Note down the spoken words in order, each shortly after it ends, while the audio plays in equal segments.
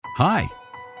Hi.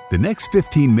 The next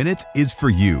 15 minutes is for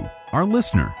you, our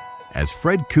listener, as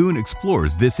Fred Kuhn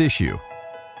explores this issue.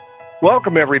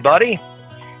 Welcome, everybody.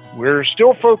 We're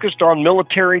still focused on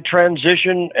military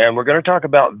transition, and we're going to talk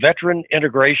about veteran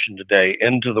integration today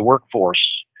into the workforce.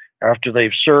 After they've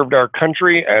served our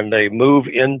country and they move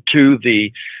into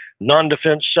the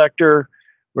non-defense sector,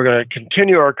 we're going to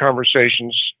continue our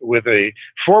conversations with a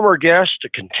former guest, a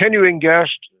continuing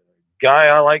guest, a guy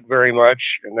I like very much,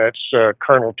 and that's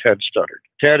Colonel Ted Studdert.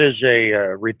 Ted is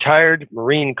a retired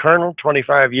Marine colonel,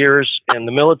 25 years in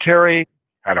the military,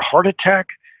 had a heart attack,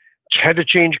 had to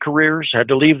change careers, had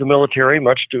to leave the military,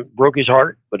 broke his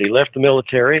heart, but he left the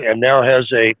military and now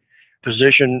has a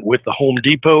position with the Home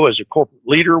Depot as a corporate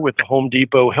leader with the Home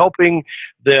Depot, helping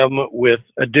them with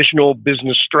additional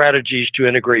business strategies to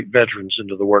integrate veterans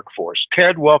into the workforce.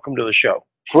 Ted, welcome to the show.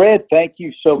 Fred, thank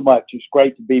you so much. It's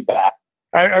great to be back.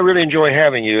 I really enjoy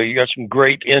having you. You got some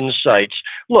great insights.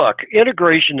 Look,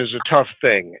 integration is a tough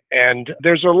thing, and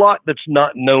there's a lot that's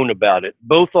not known about it,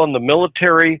 both on the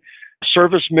military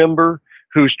service member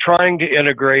who's trying to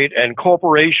integrate and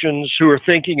corporations who are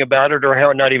thinking about it or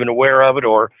are not even aware of it,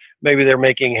 or maybe they're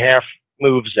making half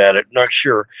moves at it, not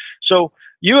sure. So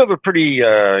you have a pretty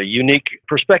unique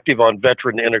perspective on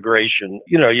veteran integration.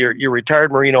 You know, you're a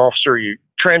retired Marine officer, you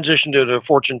transitioned to a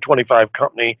Fortune 25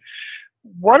 company.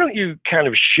 Why don't you kind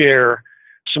of share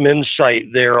some insight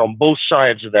there on both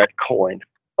sides of that coin?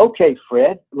 Okay,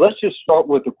 Fred, let's just start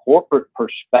with the corporate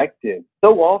perspective.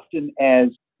 So often as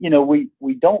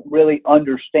we don't really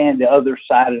understand the other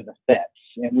side of the fence,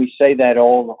 and we say that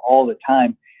all the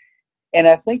time. And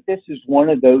I think this is one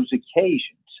of those occasions,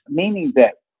 meaning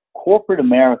that corporate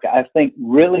America, I think,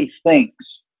 really thinks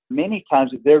many times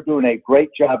that they're doing a great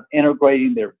job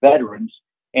integrating their veterans,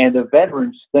 and the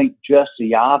veterans think just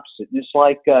the opposite. And it's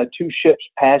like two ships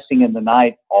passing in the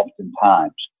night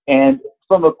oftentimes. And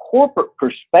from a corporate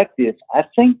perspective, I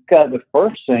think the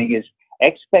first thing is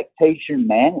expectation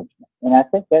management. And I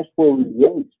think that's where we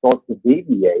really start to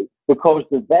deviate, because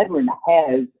the veteran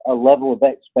has a level of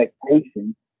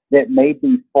expectation that may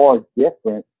be far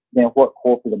different than what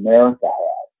corporate America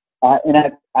has. And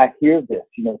I hear this,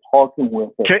 talking with.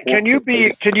 Can you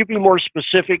be more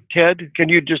specific, Ted? Can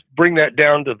you just bring that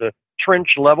down to the trench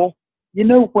level?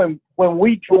 When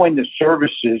we joined the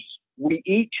services, we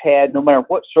each had, no matter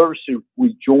what services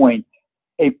we joined,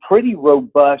 a pretty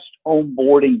robust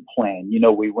onboarding plan.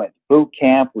 We went to boot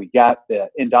camp, we got the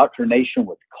indoctrination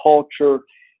with culture,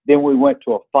 then we went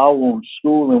to a follow-on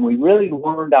school, and we really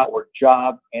learned our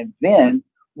job, and then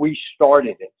we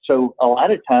started it. So a lot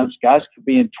of times guys could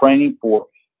be in training for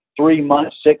 3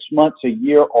 months, 6 months, a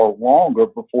year, or longer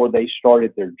before they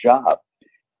started their job.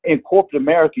 In corporate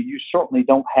America, you certainly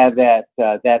don't have that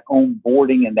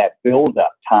onboarding and that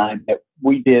build-up time that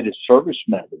we did as service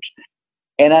members.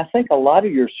 And I think a lot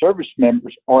of your service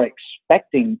members are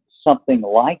expecting something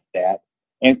like that,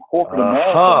 and corporate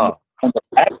America on the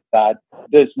backside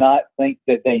does not think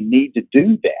that they need to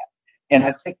do that. And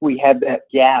I think we have that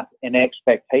gap in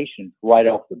expectations right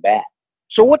off the bat.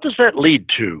 So what does that lead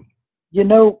to?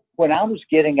 When I was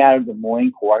getting out of the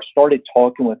Marine Corps, I started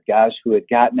talking with guys who had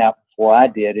gotten out before I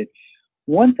did. And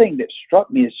one thing that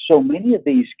struck me is so many of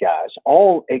these guys,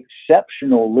 all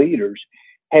exceptional leaders,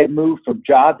 had moved from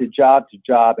job to job to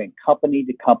job and company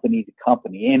to company to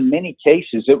company. In many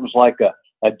cases, it was like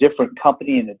a different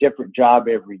company and a different job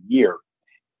every year.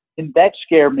 And that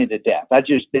scared me to death. I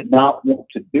just did not want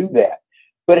to do that.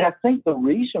 But I think the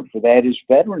reason for that is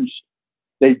veterans,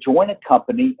 they join a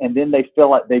company and then they feel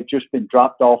like they've just been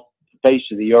dropped off the face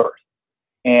of the earth.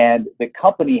 And the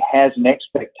company has an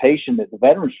expectation that the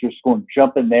veterans are just going to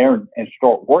jump in there and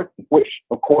start working, which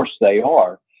of course they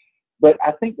are. But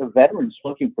I think the veterans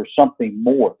looking for something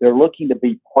more. They're looking to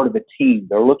be part of a team.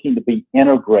 They're looking to be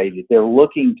integrated. They're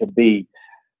looking to be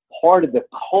part of the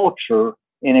culture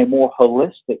in a more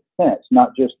holistic sense,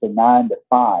 not just a 9 to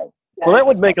 5. Well, that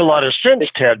would make a lot of sense,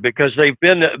 Ted, because they've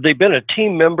been a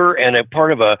team member and a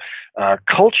part of a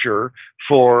culture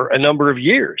for a number of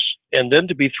years, and then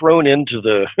to be thrown in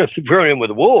with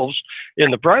the wolves in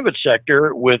the private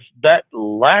sector with that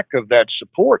lack of that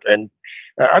support. And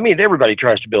everybody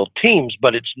tries to build teams,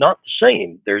 but it's not the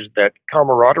same. There's that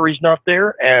camaraderie's not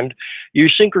there, and you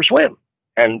sink or swim,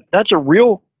 and that's a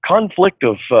real conflict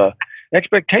of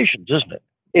expectations, isn't it?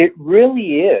 It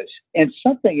really is. And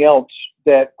something else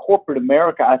that corporate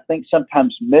America, I think,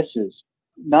 sometimes misses,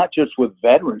 not just with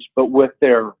veterans, but with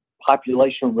their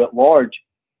population writ large,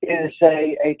 is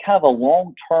a kind of a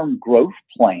long-term growth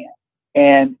plan.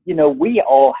 And, we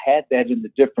all had that in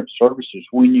the different services.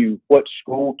 We knew what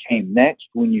school came next.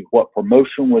 We knew what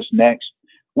promotion was next.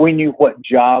 we knew what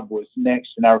job was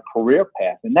next in our career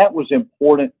path. And that was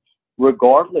important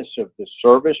regardless of the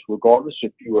service, regardless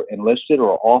if you were enlisted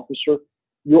or officer.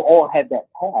 You all had that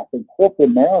path. And corporate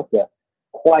America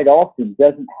quite often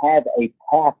doesn't have a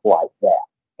path like that.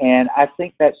 And I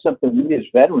think that's something we as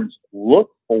veterans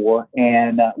look for,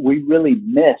 and we really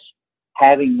miss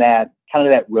having that kind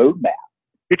of that roadmap.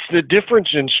 It's the difference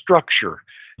in structure.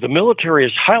 The military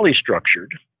is highly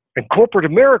structured, and corporate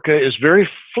America is very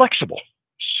flexible.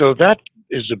 So that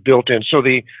is a built-in. So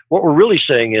what we're really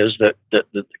saying is that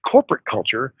the corporate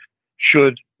culture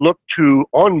should look to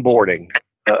onboarding,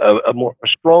 a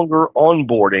stronger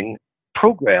onboarding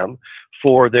program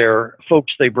for their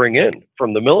folks they bring in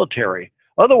from the military.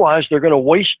 Otherwise, they're going to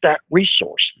waste that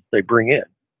resource that they bring in,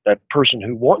 that person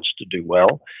who wants to do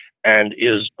well and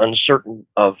is uncertain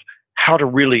of how to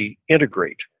really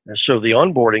integrate. And so the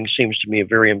onboarding seems to me a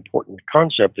very important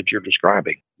concept that you're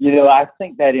describing. I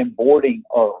think that onboarding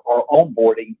or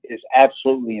onboarding is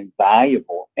absolutely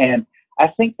invaluable. And I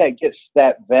think that gets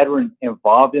that veteran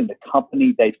involved in the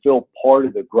company. They feel part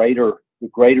of the greater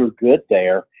good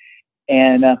there.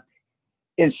 And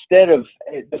instead of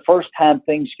the first time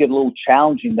things get a little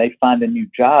challenging, they find a new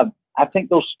job, I think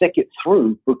they'll stick it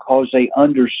through because they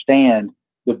understand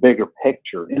the bigger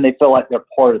picture and they feel like they're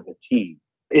part of the team.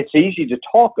 It's easy to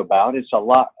talk about. It's a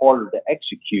lot harder to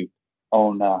execute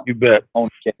on. You bet.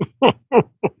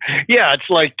 Yeah, it's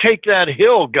like, take that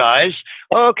hill, guys.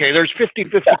 Okay, there's 50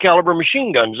 caliber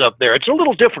machine guns up there. It's a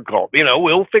little difficult.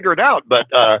 We'll figure it out, but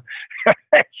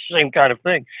same kind of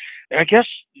thing. I guess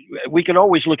we can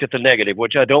always look at the negative,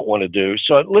 which I don't want to do.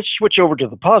 So let's switch over to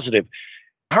the positive.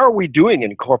 How are we doing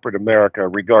in corporate America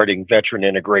regarding veteran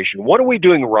integration? What are we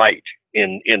doing right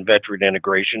in veteran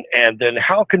integration? And then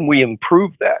how can we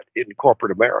improve that in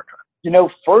corporate America?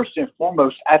 First and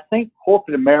foremost, I think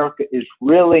corporate America is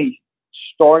really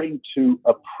starting to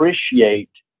appreciate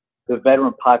the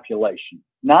veteran population.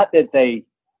 Not that they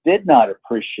did not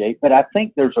appreciate, but I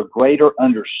think there's a greater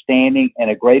understanding and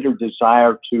a greater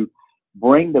desire to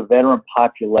bring the veteran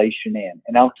population in.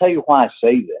 And I'll tell you why I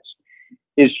say this.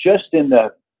 It's just in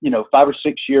the 5 or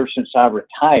 6 years since I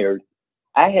retired,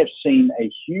 I have seen a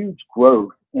huge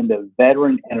growth in the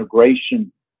veteran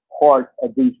integration part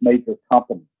of these major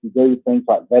companies. You go to things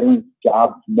like Veterans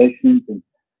Jobs Missions, and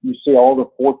you see all the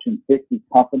Fortune 50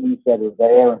 companies that are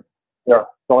there. And they're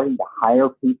starting to hire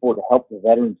people to help the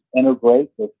veterans integrate.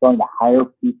 They're starting to hire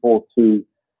people to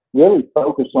really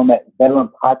focus on that veteran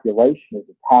population as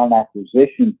a talent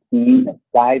acquisition team and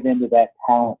dive into that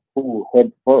talent pool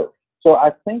head first. So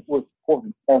I think we're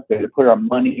important to put our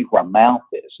money where our mouth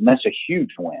is, and that's a huge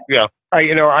win. Yeah.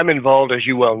 I'm involved, as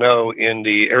you well know, in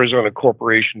the Arizona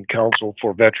Corporation Council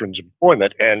for Veterans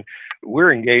Employment, and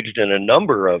we're engaged in a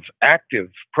number of active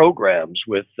programs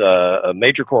with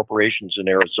major corporations in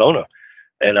Arizona.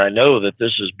 And I know that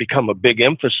this has become a big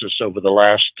emphasis over the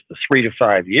last 3 to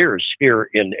 5 years here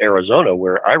in Arizona,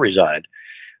 where I reside.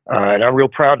 And I'm real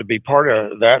proud to be part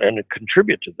of that and to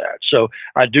contribute to that. So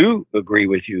I do agree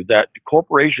with you that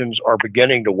corporations are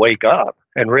beginning to wake up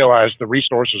and realize the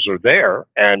resources are there.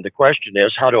 And the question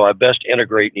is, how do I best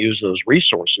integrate and use those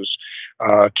resources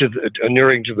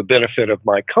inuring to the benefit of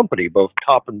my company, both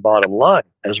top and bottom line,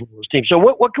 as well as team. So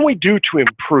what can we do to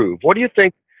improve? What do you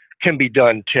think can be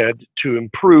done, Ted, to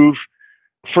improve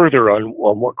further on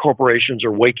what corporations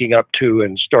are waking up to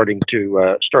and starting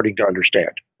to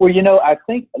understand? Well, I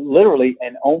think literally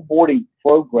an onboarding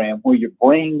program where you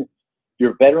bring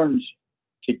your veterans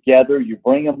together, you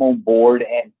bring them on board,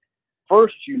 and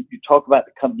first you talk about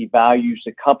the company values,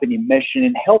 the company mission,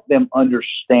 and help them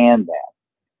understand that.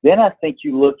 Then I think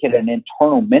you look at an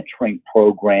internal mentoring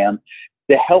program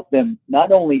to help them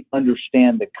not only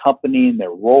understand the company and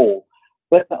their role,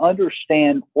 but to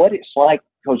understand what it's like,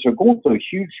 because they're going through a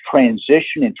huge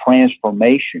transition and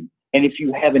transformation. And if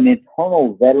you have an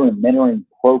internal veteran mentoring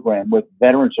program with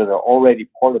veterans that are already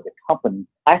part of the company,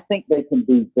 I think they can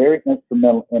be very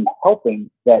instrumental in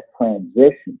helping that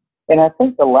transition. And I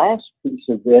think the last piece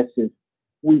of this is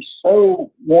we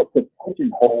so want to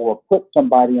pigeonhole or put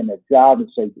somebody in a job and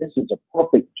say, this is a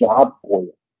perfect job for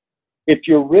you. If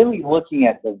you're really looking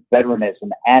at the veteran as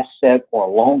an asset or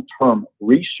a long-term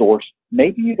resource,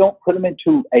 maybe you don't put them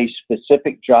into a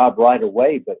specific job right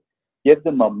away, but give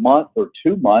them a month or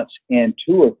 2 months in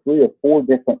 2 or 3 or 4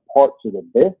 different parts of the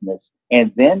business,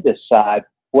 and then decide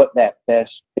what that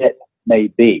best fit may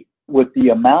be. With the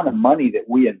amount of money that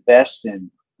we invest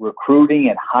in recruiting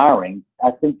and hiring,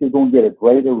 I think you're going to get a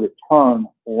greater return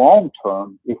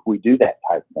long-term if we do that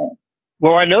type of thing.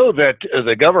 Well, I know that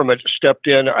the government stepped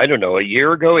in, I don't know, a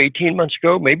year ago, 18 months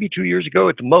ago, maybe 2 years ago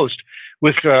at the most,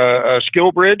 with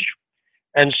SkillBridge.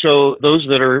 And so those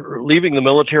that are leaving the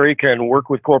military can work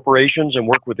with corporations and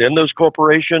work within those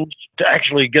corporations to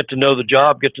actually get to know the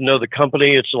job, get to know the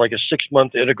company. It's like a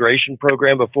 6-month integration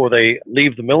program before they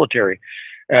leave the military.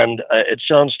 And it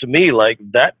sounds to me like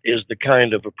that is the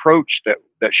kind of approach that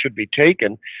should be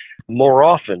taken more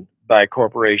often by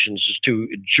corporations, is to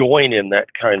join in that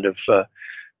kind of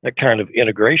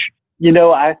integration.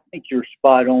 I think you're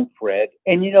spot on, Fred.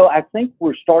 And, I think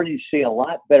we're starting to see a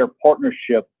lot better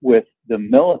partnership with the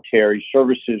military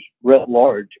services writ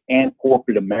large and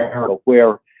corporate America,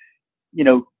 where,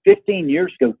 15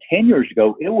 years ago, 10 years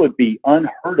ago, it would be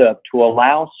unheard of to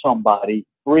allow somebody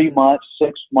 3 months,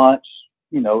 6 months,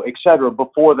 et cetera,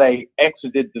 before they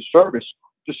exited the service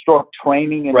to start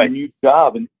training in a new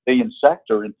job in the civilian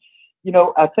sector. And,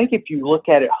 I think if you look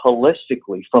at it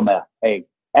holistically from a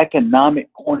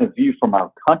economic point of view from our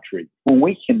country, when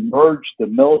we can merge the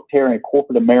military and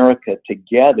corporate America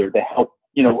together to help,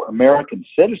 American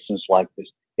citizens like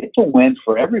this, it's a win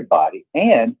for everybody.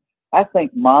 And I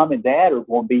think mom and dad are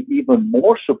going to be even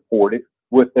more supportive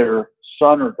with their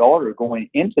son or daughter going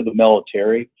into the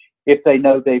military if they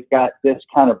know they've got this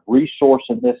kind of resource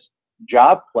and this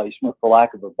job placement, for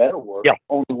lack of a better word,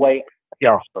 on the way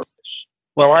out of service.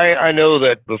 Well, I know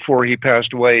that before he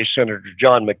passed away, Senator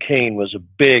John McCain was a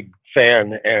big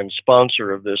fan and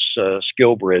sponsor of this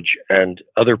Skill Bridge and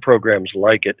other programs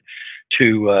like it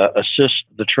to assist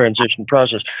the transition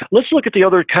process. Let's look at the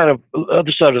other side of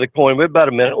the coin. We have about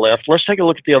a minute left. Let's take a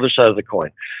look at the other side of the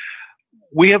coin.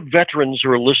 We have veterans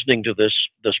who are listening to this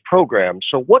program.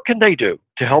 So what can they do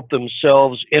to help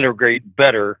themselves integrate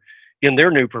better in their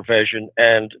new profession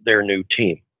and their new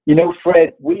team?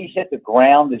 Fred, we hit the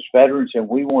ground as veterans and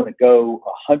we want to go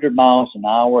 100 miles an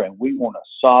hour and we want to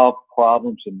solve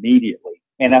problems immediately.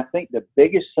 And I think the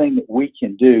biggest thing that we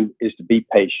can do is to be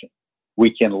patient.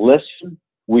 We can listen,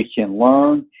 we can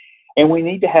learn, and we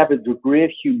need to have a degree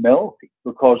of humility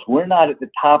because we're not at the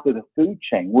top of the food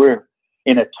chain. We're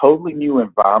in a totally new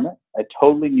environment, a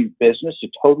totally new business, a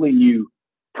totally new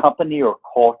company or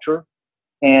culture.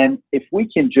 And if we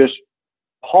can just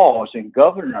pause and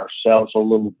govern ourselves a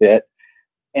little bit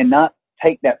and not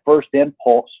take that first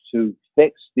impulse to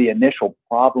fix the initial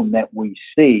problem that we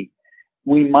see,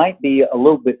 we might be a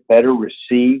little bit better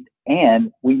received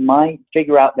and we might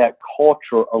figure out that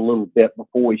culture a little bit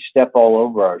before we step all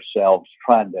over ourselves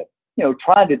trying to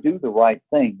do the right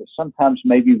thing. But sometimes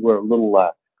maybe we're a little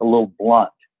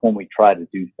blunt when we try to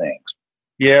do things.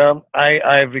 Yeah,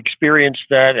 I've experienced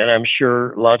that, and I'm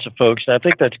sure lots of folks. And I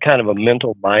think that's kind of a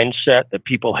mental mindset that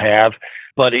people have,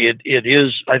 but it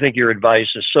is. I think your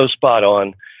advice is so spot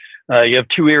on. You have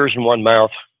 2 ears and 1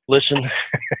 mouth. Listen,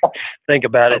 think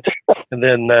about it, and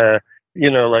then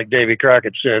like Davy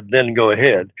Crockett said, then go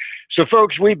ahead. So,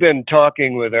 folks, we've been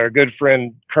talking with our good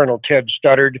friend Colonel Ted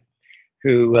Studdard,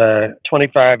 who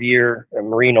 25-year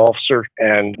Marine officer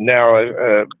and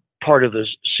now part of the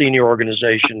senior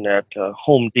organization at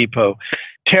Home Depot.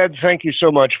 Ted, thank you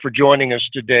so much for joining us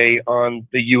today on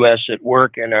the U.S. at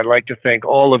Work, and I'd like to thank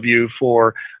all of you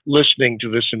for listening to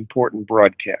this important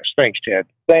broadcast. Thanks, Ted.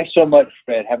 Thanks so much,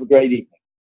 Fred. Have a great evening.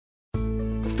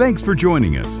 Thanks for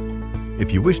joining us.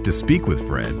 If you wish to speak with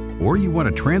Fred or you want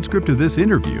a transcript of this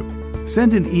interview,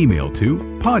 send an email to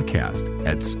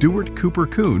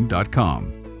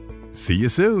podcast@stuartcoopercoon.com. See you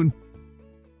soon.